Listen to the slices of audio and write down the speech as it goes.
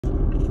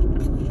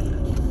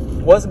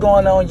What's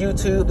going on,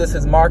 YouTube? This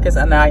is Marcus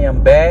and I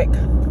am back.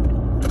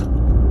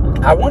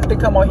 I wanted to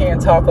come on here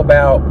and talk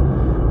about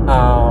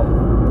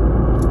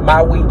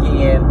my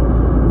weekend.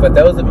 For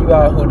those of you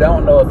all who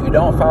don't know, if you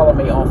don't follow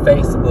me on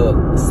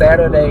Facebook,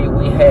 Saturday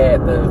we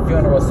had the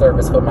funeral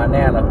service for my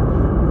Nana,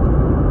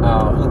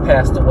 who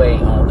passed away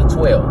on the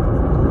 12th.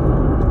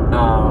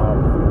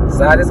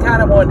 So I just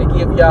kind of wanted to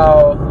give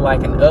y'all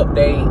like an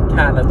update,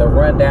 kind of the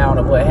rundown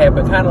of what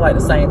happened, kind of like the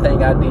same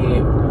thing I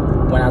did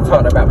when I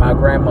talked about my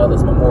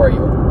grandmother's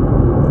memorial.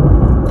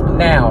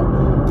 Now,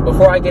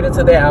 before I get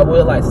into that, I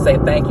would like to say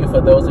thank you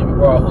for those of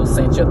you all who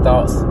sent your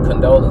thoughts,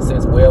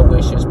 condolences, well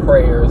wishes,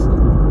 prayers,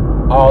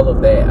 all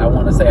of that. I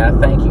want to say I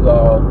thank you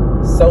all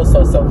so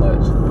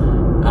much.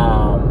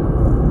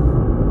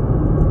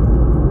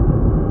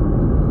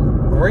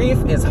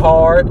 Grief is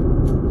hard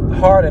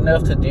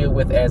enough to deal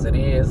with as it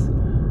is,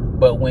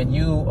 but when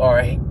you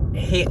are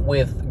hit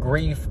with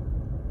grief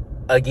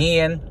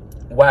again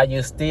while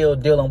you're still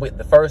dealing with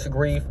the first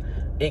grief,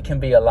 it can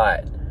be a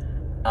lot.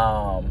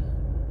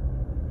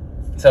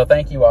 So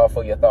thank you all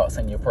for your thoughts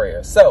and your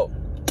prayers. So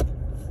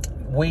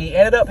we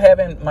ended up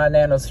having my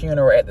Nana's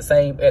funeral at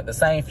the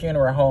same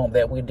funeral home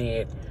that we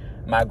did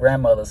my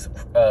grandmother's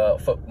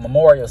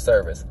memorial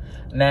service.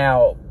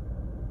 Now,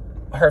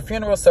 her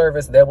funeral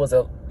service, there was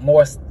a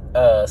more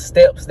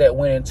steps that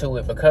went into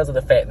it because of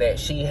the fact that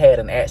she had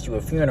an actual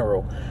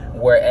funeral,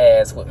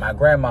 whereas with my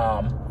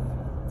grandmom,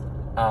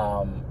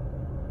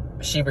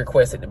 she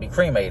requested to be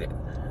cremated.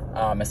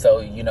 And so,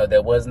 you know,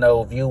 there was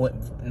no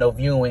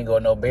viewing or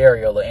no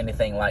burial or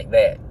anything like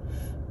that.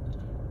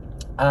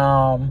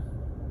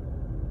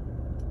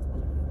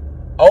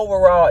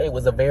 Overall, it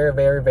was a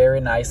very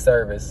nice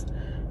service.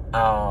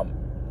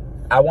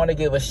 I want to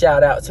give a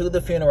shout out to the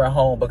funeral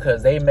home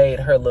because they made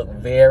her look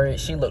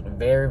she looked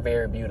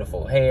very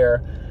beautiful.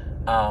 Hair,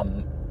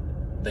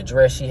 the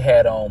dress she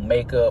had on,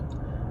 makeup,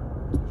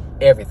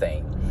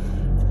 everything.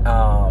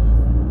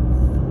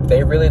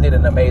 They really did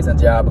an amazing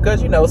job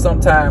because, you know,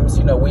 sometimes,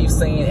 you know, we've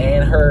seen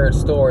and heard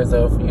stories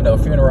of, you know,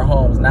 funeral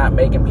homes not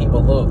making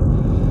people look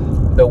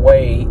the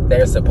way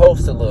they're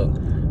supposed to look.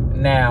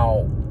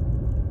 Now,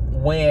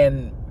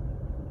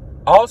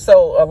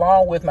 also,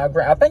 along with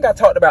I think I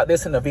talked about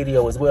this in the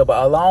video as well,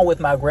 but along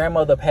with my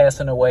grandmother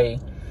passing away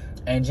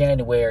in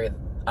January,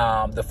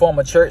 the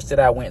former church that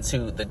I went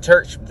to,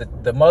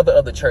 the mother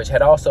of the church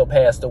had also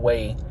passed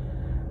away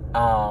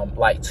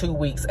like 2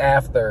 weeks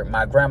after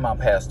my grandma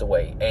passed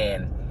away.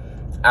 And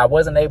I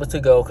wasn't able to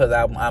go because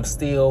I was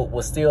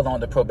still on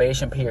the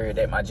probation period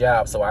at my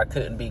job, so I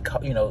couldn't be,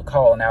 you know,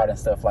 calling out and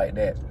stuff like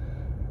that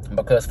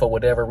because for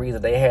whatever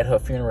reason they had her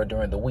funeral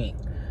during the week.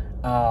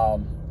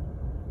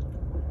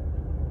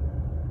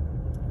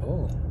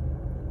 Ooh.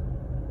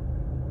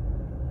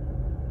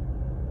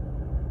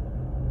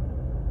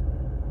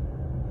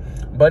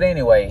 But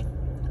anyway,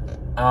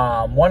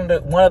 one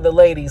of the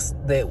ladies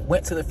that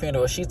went to the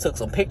funeral, she took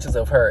some pictures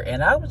of her,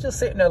 and I was just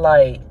sitting there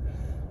like,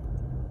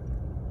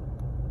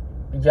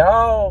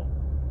 y'all,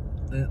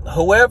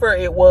 whoever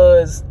it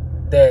was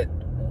that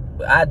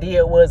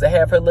idea was to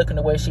have her looking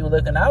the way she was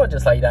looking, I was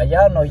just like,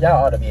 y'all know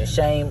y'all ought to be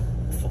ashamed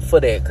for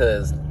that,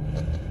 because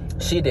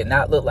she did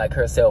not look like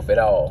herself at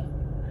all.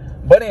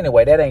 But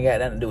anyway, that ain't got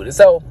nothing to do with it.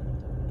 So,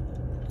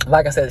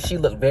 like I said, she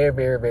looked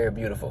very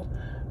beautiful.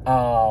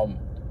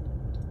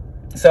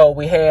 So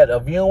we had a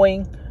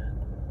viewing,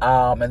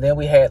 and then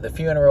we had the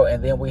funeral,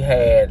 and then we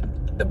had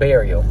the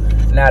burial.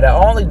 Now, the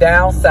only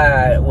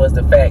downside was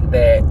the fact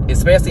that,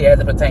 especially as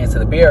it pertains to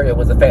the burial,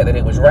 was the fact that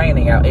it was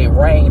raining out. It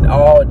rained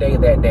all day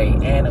that day,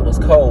 and it was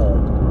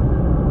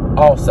cold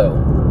also.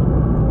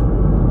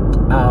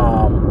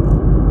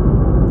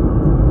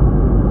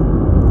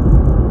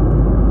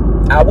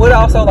 I would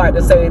also like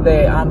to say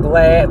that I'm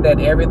glad that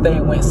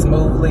everything went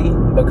smoothly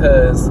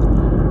because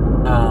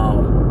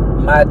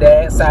my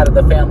dad's side of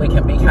the family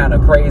can be kind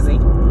of crazy.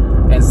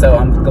 And so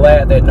I'm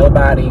glad that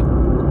nobody,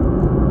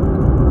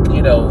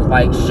 you know,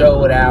 like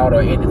showed out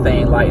or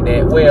anything like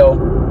that. Well,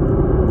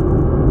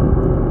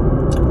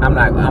 I'm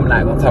not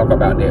going to talk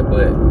about that,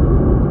 but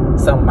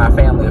some of my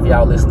family, if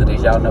y'all listen to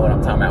this, y'all know what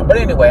I'm talking about. But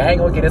anyway, I ain't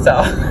going to get into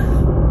all.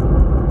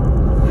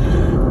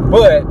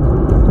 But,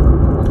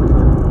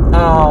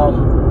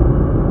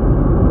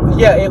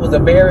 yeah, it was a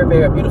very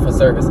beautiful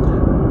service.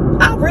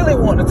 I really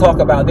want to talk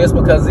about this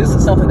because this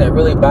is something that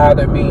really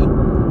bothered me,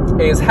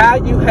 is how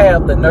you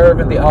have the nerve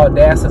and the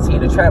audacity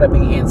to try to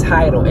be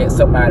entitled at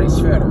somebody's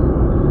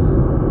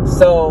funeral.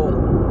 So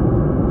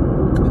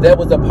there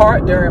was a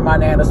part during my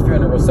Nana's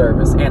funeral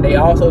service, and they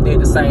also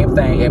did the same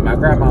thing at my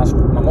grandma's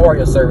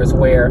memorial service,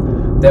 where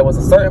there was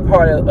a certain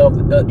part of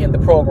in the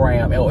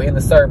program or in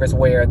the service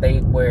where they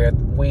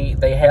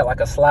had like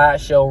a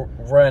slideshow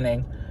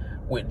running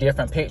with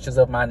different pictures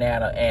of my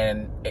Nana,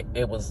 and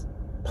it was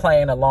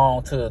playing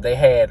along to, they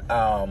had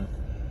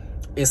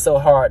It's So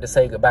Hard to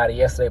Say Goodbye to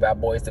Yesterday by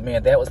Boyz II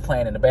Men. That was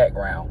playing in the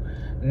background.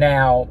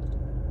 Now,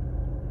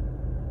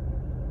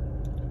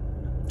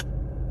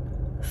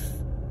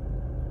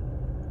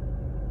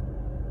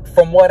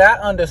 from what I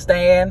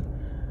understand,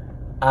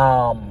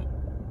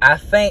 I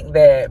think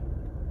that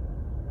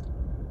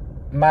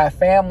my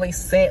family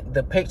sent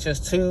the pictures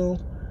to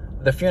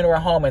the funeral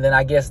home, and then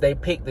I guess they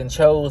picked and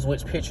chose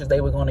which pictures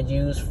they were going to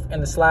use in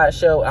the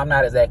slideshow. I'm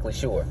not exactly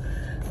sure.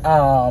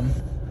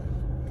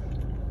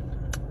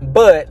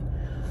 But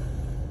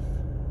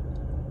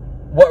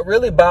what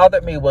really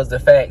bothered me was the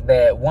fact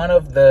that one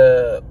of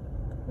the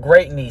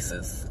great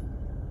nieces,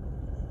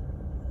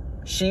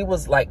 she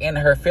was like in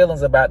her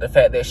feelings about the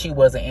fact that she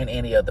wasn't in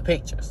any of the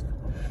pictures.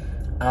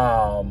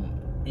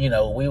 You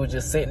know, we were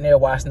just sitting there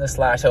watching the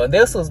slideshow, and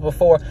this was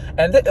before.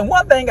 And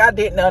one thing I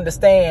didn't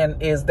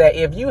understand is that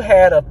if you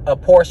had a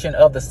portion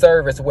of the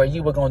service where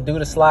you were going to do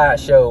the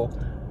slideshow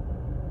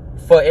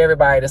for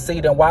everybody to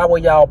see, then why were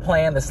y'all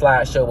playing the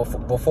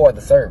slideshow before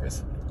the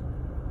service?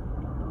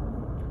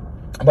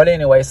 But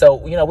anyway,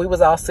 so, you know, we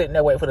was all sitting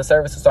there waiting for the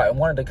service to start, and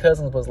one of the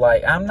cousins was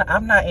like, I'm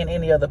not in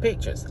any of the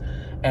pictures.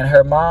 And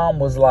her mom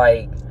was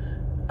like,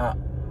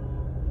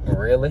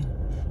 really?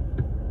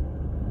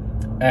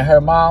 And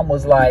her mom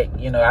was like,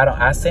 you know,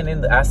 I sent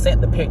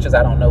the pictures,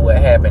 I don't know what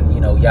happened,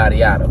 you know, yada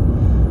yada.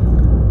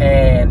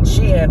 And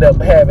she ended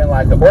up having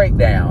like a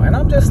breakdown. And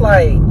I'm just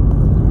like,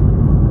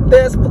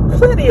 there's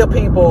plenty of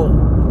people,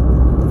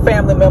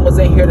 family members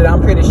in here that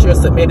I'm pretty sure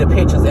submitted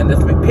pictures, and the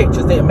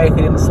pictures didn't make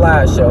it in the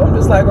slideshow. I'm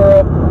just like,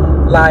 girl,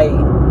 like,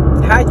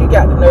 how you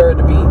got the nerve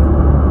to be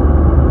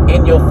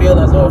in your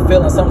feelings or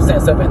feeling some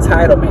sense of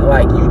entitlement,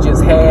 like you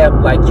just have,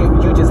 like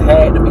you just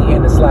had to be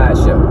in the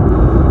slideshow?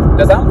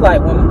 Because I'm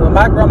like, when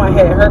my grandma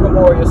had her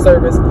memorial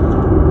service,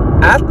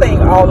 I think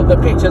all of the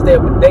pictures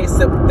that they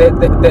sent,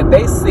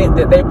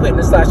 that they put in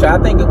the slideshow,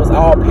 I think it was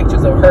all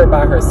pictures of her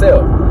by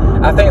herself.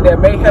 I think there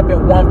may have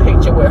been one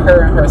picture with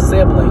her and her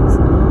siblings,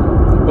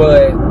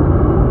 but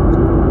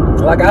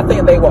like, I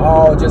think they were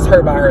all just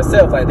her by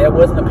herself. Like, there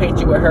wasn't a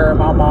picture with her and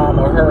my mom,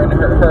 or her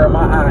and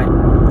my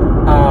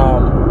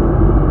aunt.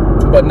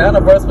 But none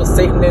of us was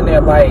sitting in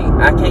there like,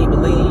 I can't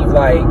believe,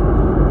 like,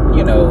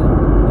 you know,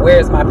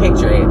 where's my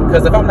picture at?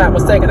 Because if I'm not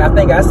mistaken, I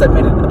think I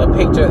submitted a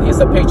picture. It's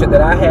a picture that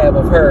I have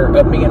of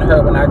me and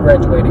her when I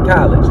graduated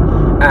college.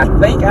 I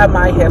think I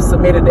might have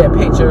submitted that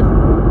picture,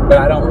 but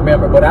I don't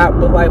remember. But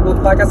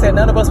like I said,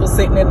 none of us was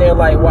sitting in there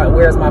like,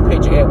 where's my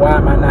picture at? Why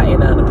am I not in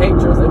none of the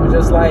pictures? It was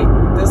just like,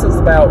 this is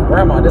about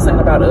grandma. This ain't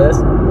about us.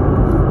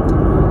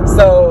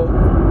 So,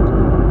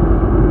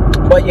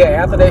 but yeah,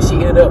 after that, she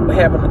ended up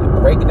having a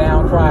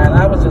breakdown, crying.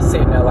 I was just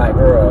sitting there like,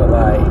 girl,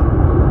 like,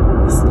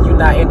 you're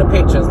not in the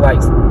pictures. Like,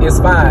 it's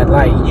fine.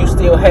 Like, you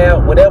still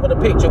have whatever the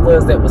picture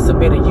was that was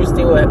submitted. You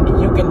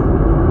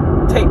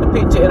can take the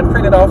picture and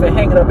print it off and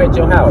hang it up at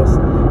your house.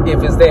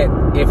 If it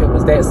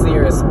was that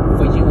serious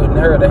for you and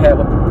her to have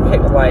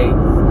like.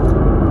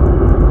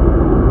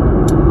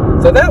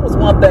 So that was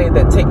one thing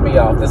that ticked me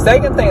off. The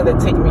second thing that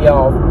ticked me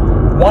off,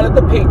 one of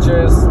the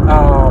pictures,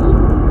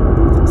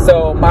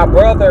 so my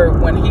brother,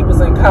 when he was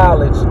in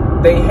college,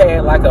 they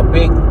had like a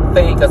big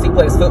thing, because he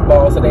plays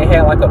football, so they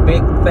had like a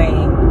big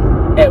thing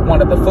at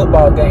one of the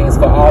football games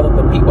for all of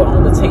the people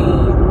on the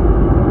team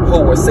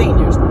who were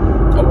seniors,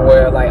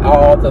 where like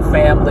all the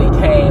family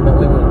came and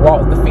we would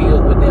walk the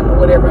field with them or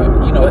whatever.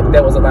 You know,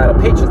 there was a lot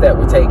of pictures that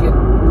were taken,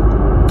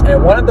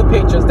 and one of the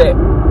pictures that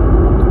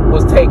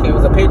was taken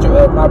was a picture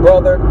of my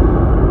brother,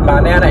 my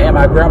nana, and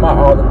my grandma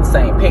all in the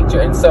same picture.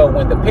 And so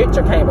when the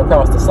picture came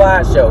across the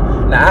slideshow,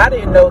 now I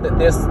didn't know that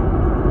this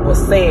was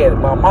said.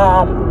 My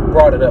mom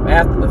brought it up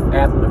after the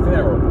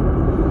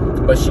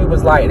funeral, but she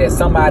was like that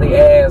somebody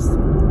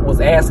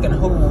was asking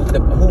who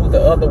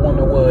the other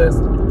woman was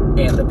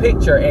in the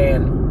picture,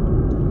 and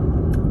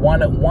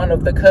one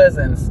of the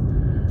cousins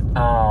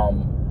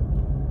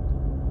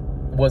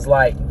was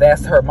like,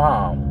 that's her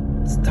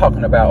mom,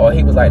 talking about, or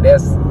he was like,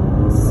 that's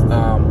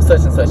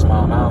such and such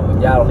mom.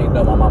 Y'all don't need to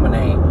know my mama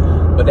name,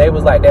 but they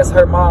was like, that's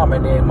her mom.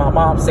 And then my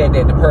mom said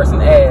that the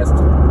person asked,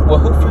 well,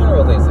 whose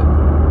funeral is it?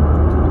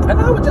 And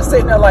I was just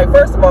sitting there like,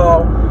 first of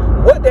all,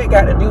 what that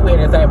got to do with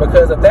anything?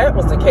 Because if that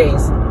was the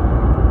case,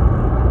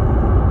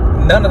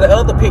 none of the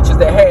other pictures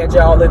that had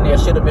y'all in there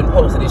should have been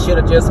posted. It should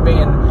have just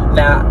been,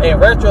 now in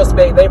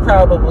retrospect, they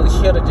probably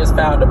should have just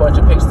found a bunch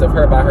of pictures of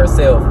her by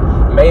herself.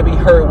 Maybe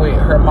her with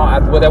her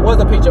mom. Well, there was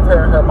a picture of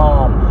her and her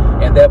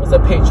mom, and there was a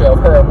picture of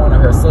her and one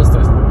of her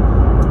sisters.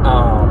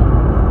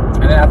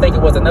 And then I think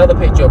it was another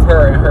picture of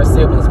her and her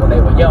siblings when they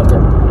were younger.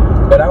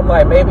 But I'm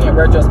like, maybe in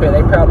retrospect,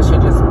 they probably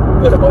should just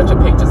put a bunch of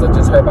pictures of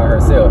just her by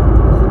herself.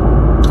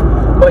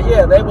 But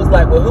yeah, they was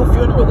like, well, who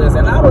funeral is it?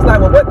 And I was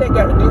like, well, what that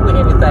got to do with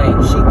anything?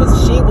 She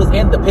was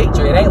in the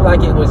picture. It ain't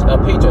like it was a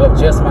picture of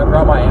just my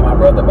grandma and my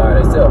brother by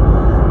themselves.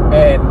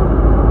 And,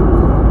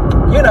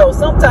 you know,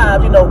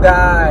 sometimes, you know,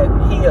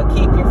 God, he'll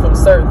keep you from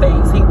certain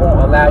things. He won't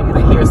allow you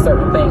to hear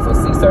certain things or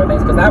see certain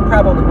things. Because I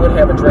probably would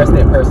have addressed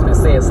that person and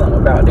said something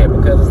about that.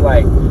 Because it's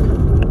like,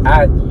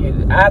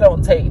 I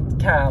don't take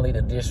kindly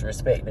to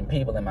disrespecting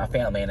people in my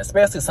family. And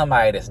especially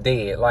somebody that's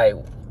dead. Like,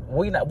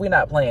 we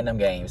not playing them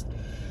games.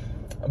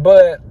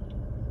 But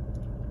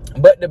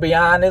to be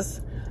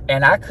honest,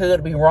 and I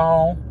could be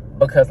wrong,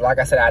 because like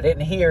I said, I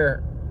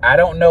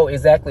don't know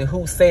exactly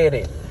who said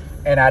it,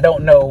 and I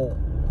don't know,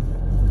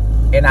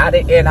 and I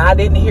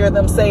didn't hear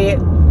them say it,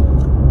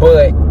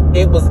 but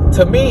it was,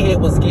 to me, it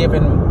was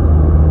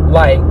given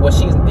like, well,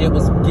 she's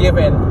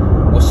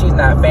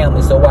not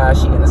family, so why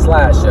is she in the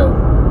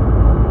slideshow?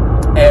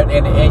 And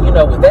you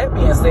know, with that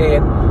being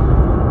said,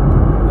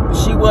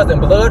 she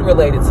wasn't blood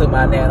related to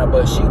my Nana,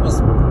 but she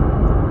was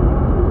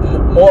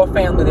more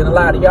family than a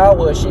lot of y'all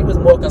was. She was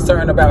more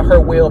concerned about her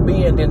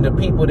well-being than the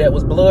people that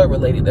was blood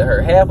related to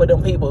her. Half of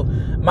them people,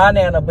 my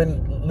Nana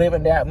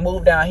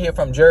moved down here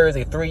from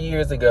Jersey 3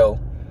 years ago.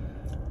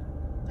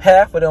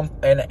 Half of them,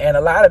 and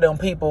a lot of them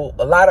people,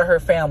 a lot of her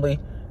family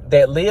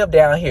that lived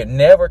down here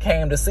never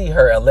came to see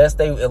her unless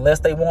they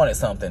wanted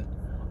something,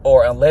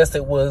 or unless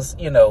it was,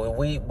 you know,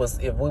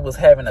 if we was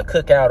having a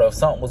cookout or if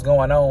something was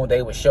going on,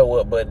 they would show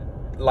up. But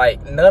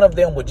like, none of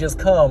them would just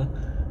come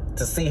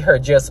to see her,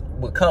 just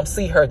because,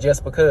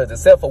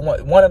 except for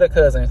one of the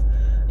cousins.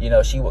 You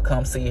know, she would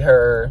come see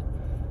her,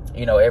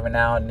 you know, every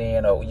now and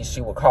then, or she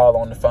would call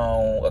on the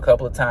phone. A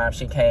couple of times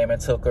she came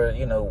and took her,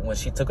 you know, when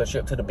she took a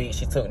trip to the beach,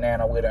 she took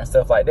Nana with her and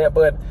stuff like that.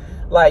 But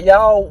like,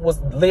 y'all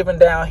was living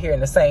down here in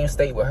the same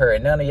state with her,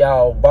 and none of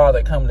y'all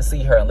bothered coming to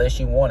see her unless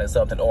you wanted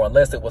something, or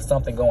unless it was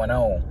something going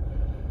on.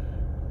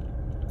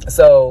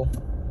 So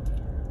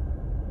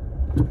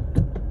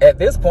at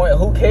this point,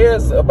 who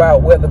cares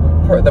about whether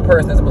the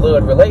person is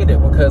blood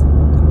related? Because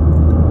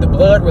the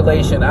blood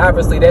relation,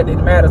 obviously, that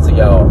didn't matter to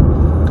y'all.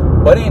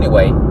 But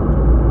anyway,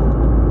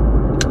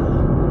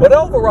 but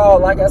overall,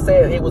 like I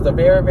said, it was a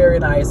very, very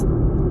nice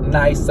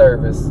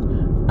service.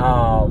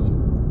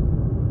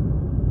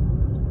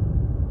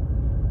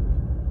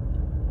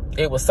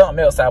 It was something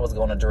else I was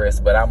going to address,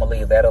 but I'm going to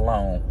leave that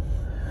alone.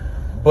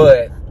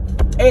 But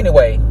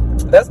anyway,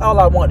 that's all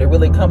I want to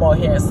really come on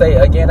here and say.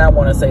 Again, I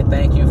want to say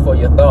thank you for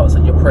your thoughts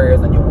and your prayers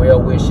and your well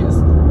wishes.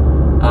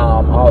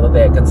 All of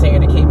that. Continue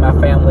to keep my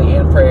family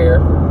in prayer,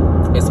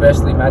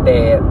 especially my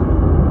dad.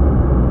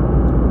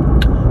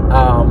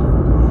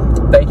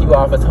 Thank you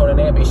all for tuning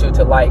in. Be sure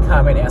to like,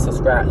 comment, and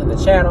subscribe to the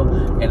channel.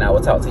 And I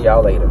will talk to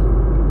y'all later.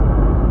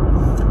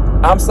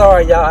 I'm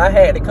sorry, y'all. I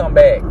had to come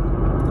back.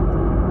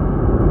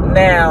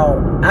 Now,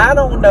 I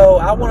don't know.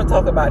 I want to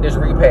talk about this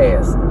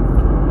repass.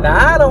 Now,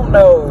 I don't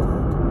know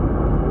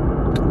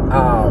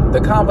the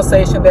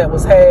conversation that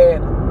was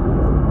had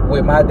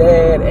with my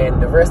dad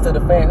and the rest of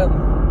the family.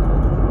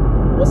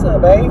 What's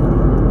up, babe?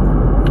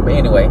 But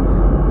anyway,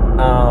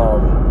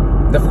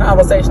 the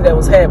conversation that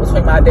was had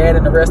between my dad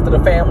and the rest of the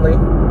family.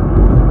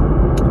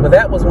 But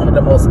that was one of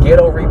the most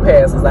ghetto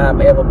repasses I've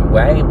ever been.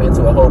 Well, I ain't been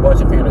to a whole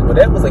bunch of funerals, but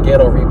that was a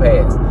ghetto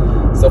repass.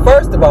 So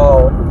first of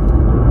all,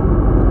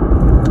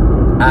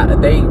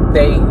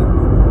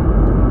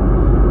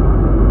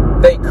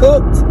 they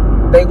cooked.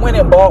 They went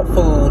and bought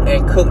food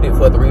and cooked it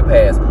for the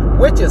repast,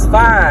 which is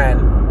fine.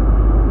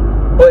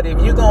 But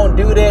if you're going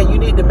to do that, you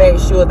need to make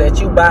sure that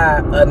you buy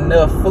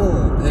enough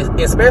food,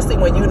 especially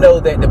when you know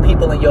that the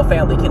people in your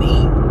family can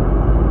eat.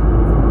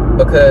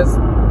 Because,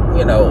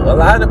 you know, a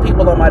lot of the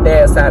people on my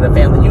dad's side of the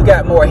family, you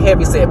got more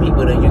heavyset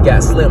people than you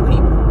got slim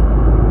people.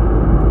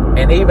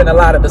 And even a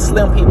lot of the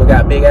slim people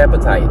got big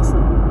appetites.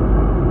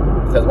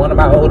 Because one of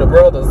my older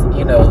brothers,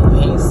 you know,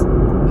 he's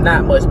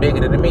not much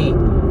bigger than me,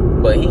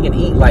 but he can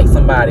eat like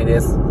somebody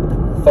that's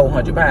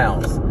 400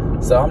 pounds.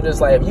 So I'm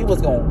just like, if you was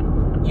going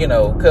to, you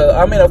know, because,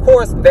 I mean, of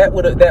course, that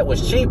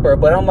was cheaper,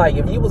 but I'm like,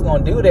 if you was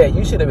going to do that,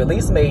 you should have at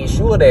least made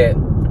sure that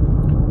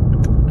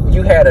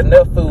you had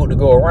enough food to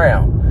go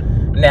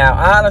around. Now,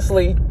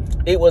 honestly,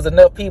 it was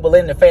enough people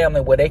in the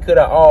family where they could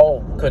have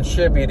all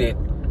contributed,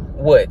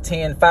 what,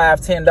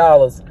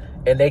 $10,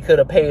 and they could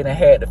have paid and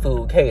had the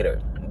food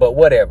catered. But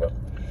whatever.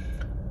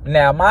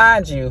 Now,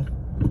 mind you,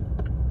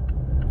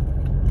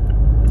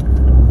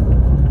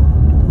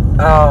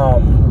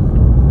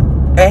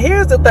 and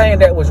here's the thing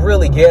that was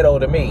really ghetto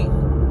to me.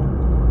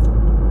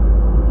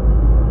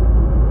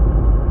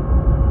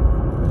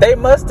 They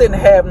must didn't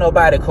have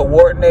nobody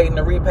coordinating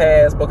the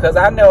repast, because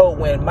I know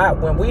when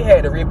we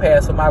had the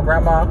repast for my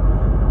grandma,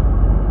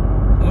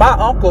 my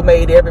uncle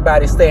made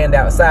everybody stand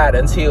outside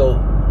until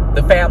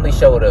the family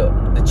showed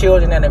up, the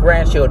children and the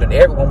grandchildren.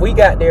 When we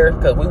got there,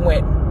 because we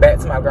went back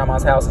to my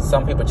grandma's house and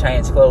some people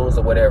changed clothes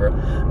or whatever,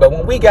 but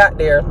when we got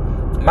there,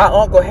 my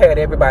uncle had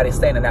everybody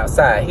standing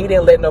outside. He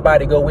didn't let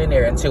nobody go in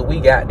there until we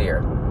got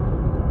there.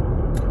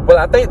 Well,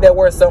 I think there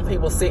were some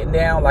people sitting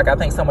down, like I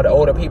think some of the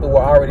older people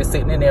were already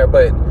sitting in there,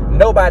 but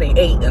nobody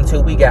ate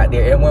until we got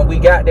there. And when we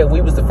got there,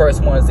 we was the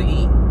first ones to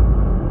eat.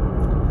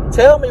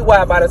 Tell me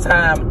why by the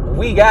time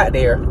we got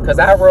there, because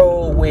I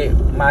rode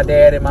with my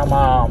dad and my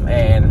mom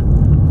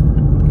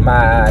and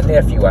my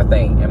nephew, I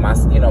think, and my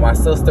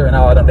sister and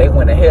all of them, they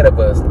went ahead of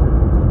us.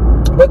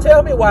 But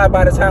tell me why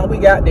by the time we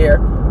got there,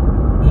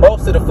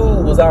 most of the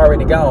food was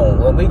already gone.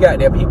 When we got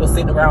there, people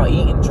sitting around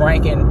eating,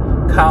 drinking,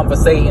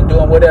 conversating,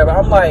 doing whatever.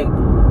 I'm like,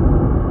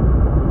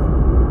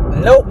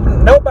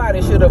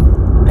 nobody should have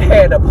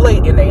had a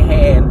plate in their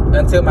hand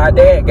until my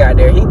dad got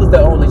there. He was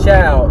the only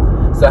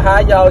child. So how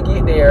y'all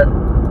get there?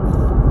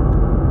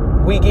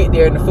 We get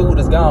there and the food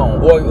is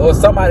gone. Or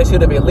somebody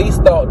should have at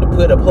least thought to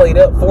put a plate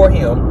up for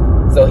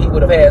him so he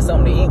would have had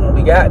something to eat when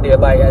we got there.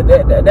 Like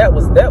that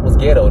was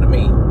ghetto to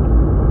me.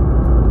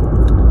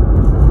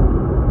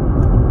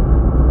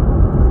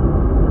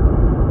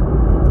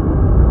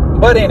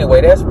 But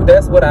anyway, that's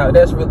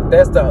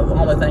the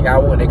only thing I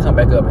want to come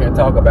back up here and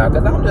talk about,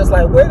 because I'm just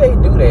like, where they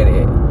do that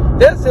at?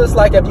 That's just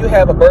like if you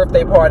have a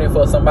birthday party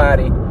for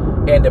somebody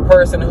and the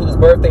person whose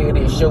birthday it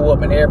is show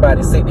up and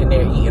everybody's sitting in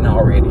there eating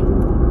already,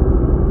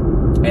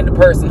 and the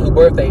person whose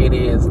birthday it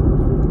is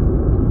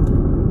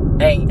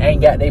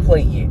ain't got their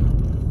plate yet.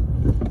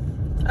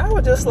 I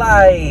was just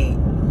like,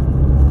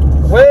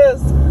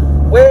 where's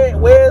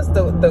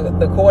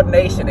the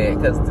coordination at?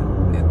 Because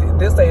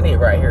this ain't it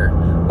right here.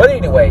 But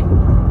anyway,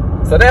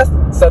 so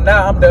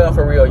now I'm done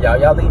for real, y'all.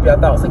 Y'all leave your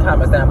thoughts and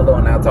comments down below,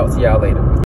 and I'll talk to y'all later.